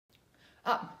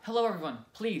Hello everyone.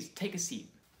 Please, take a seat.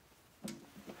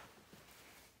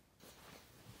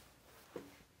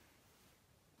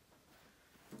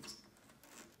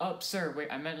 Sir, wait,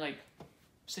 I meant like,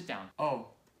 sit down. Oh.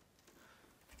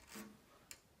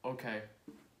 Okay.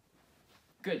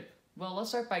 Good. Well, let's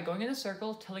start by going in a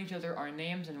circle, telling each other our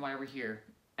names and why we're here.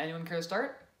 Anyone care to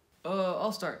start?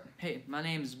 I'll start. Hey, my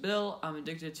name's Bill. I'm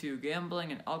addicted to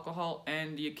gambling and alcohol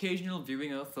and the occasional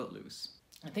viewing of Footloose.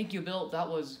 Thank you, Bill. That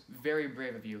was very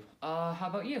brave of you. How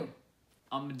about you?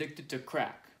 I'm addicted to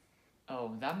crack.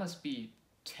 Oh, that must be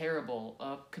terrible.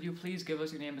 Could you please give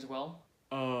us your name as well?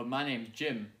 My name's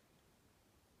Jim.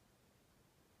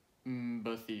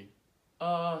 Buffy.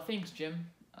 Thanks, Jim.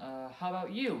 How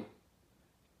about you?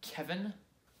 Kevin?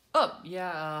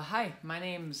 Hi, my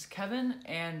name's Kevin,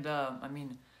 and,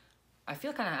 I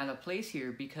feel kind of out of place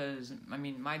here because,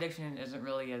 my addiction isn't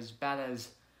really as bad as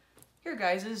your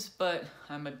guys's, but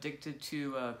I'm addicted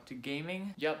to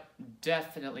gaming. Yep,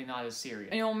 definitely not as serious.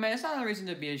 And, man, it's not a reason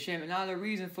to be ashamed and not a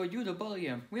reason for you to bully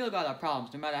him. We all got our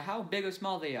problems, no matter how big or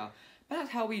small they are. But that's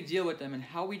how we deal with them and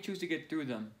how we choose to get through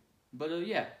them. But,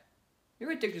 yeah,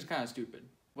 your addiction's kind of stupid.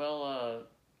 Well,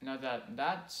 now that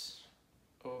that's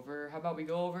over, how about we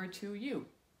go over to you?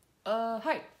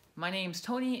 Hi. My name's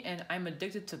Tony, and I'm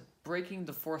addicted to breaking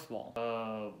the fourth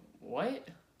wall. What?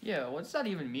 Yeah, what's that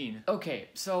even mean? Okay,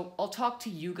 so I'll talk to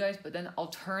you guys, but then I'll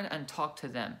turn and talk to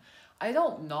them. I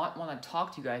don't not want to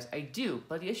talk to you guys, I do,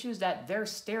 but the issue is that they're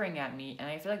staring at me, and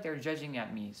I feel like they're judging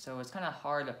at me, so it's kind of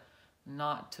hard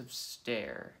not to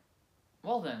stare.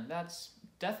 Well then, that's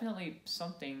definitely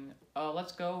something.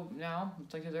 Let's go now,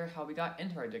 let's look at how we got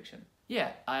into our addiction.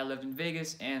 Yeah, I lived in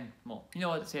Vegas, and, well, you know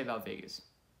what to say about Vegas.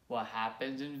 What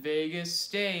happens in Vegas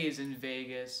stays in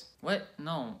Vegas. What?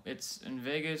 No, it's in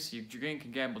Vegas, you drink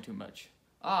and gamble too much.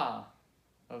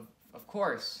 Of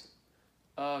course.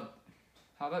 How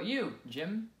about you,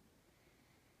 Jim?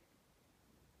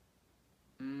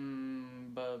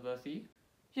 Buffy?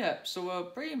 Yeah, so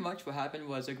pretty much what happened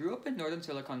was I grew up in Northern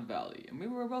Silicon Valley, and we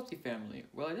were a wealthy family.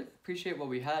 Well, I didn't appreciate what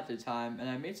we had at the time, and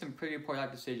I made some pretty poor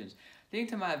life decisions, leading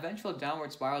to my eventual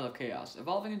downward spiral of chaos,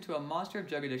 evolving into a monster of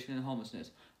drug addiction and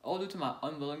homelessness, all due to my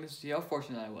unwillingness to see how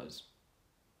fortunate I was.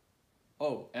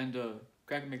 Oh, and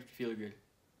crack makes me feel good.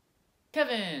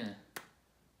 Kevin!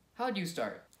 How'd you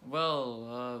start?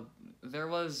 Well, there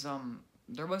was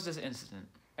this incident.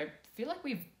 I feel like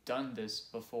we've done this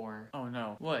before. Oh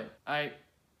no. What?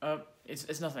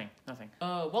 It's nothing.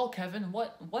 Well, Kevin,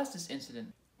 what was this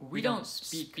incident? We don't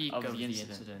speak of the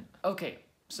incident. Okay,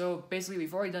 so basically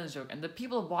we've already done this joke, and the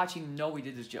people watching know we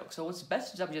did this joke, so it's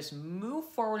best to just move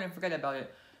forward and forget about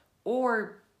it,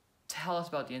 or tell us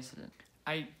about the incident.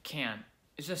 I can't.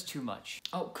 It's just too much.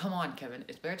 Oh, come on, Kevin.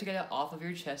 It's better to get it off of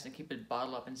your chest and keep it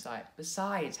bottled up inside.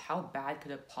 Besides, how bad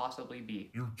could it possibly be?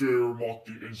 You dare mock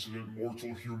the incident,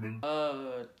 mortal human?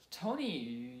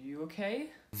 Tony, you okay?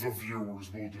 The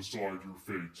viewers will decide your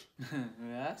fate.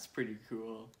 That's pretty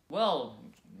cool. Well,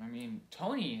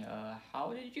 Tony,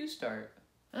 how did you start?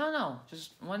 I don't know.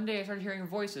 Just one day I started hearing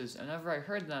voices, and whenever I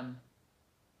heard them,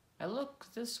 I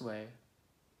looked this way.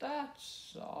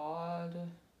 That's odd.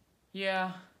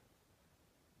 Yeah.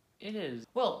 It is.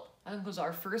 Well, that concludes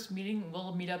our first meeting.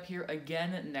 We'll meet up here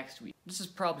again next week. This is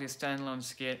probably a standalone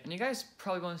skit, and you guys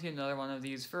probably won't see another one of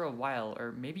these for a while,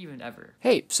 or maybe even ever.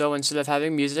 Hey, so instead of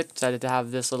having music, decided to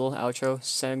have this little outro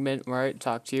segment where I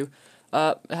talk to you.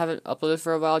 I haven't uploaded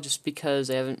for a while just because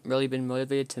I haven't really been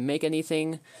motivated to make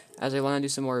anything, as I want to do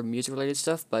some more music-related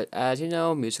stuff, but as you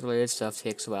know, music-related stuff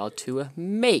takes a while to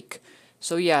make.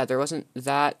 So yeah, there wasn't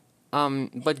that.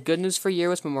 But good news for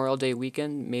you, it's Memorial Day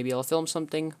weekend. Maybe I'll film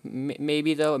something.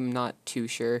 Maybe, though, I'm not too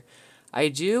sure. I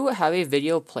do have a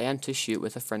video planned to shoot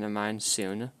with a friend of mine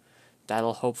soon.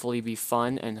 That'll hopefully be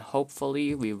fun, and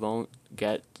hopefully we won't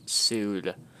get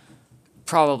sued.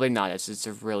 Probably not. It's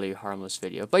a really harmless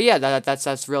video. But yeah,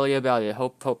 that's really about it.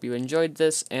 Hope you enjoyed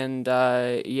this, and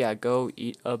yeah, go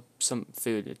eat some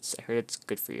food. I heard it's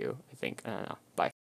good for you, I think. I don't know. Bye.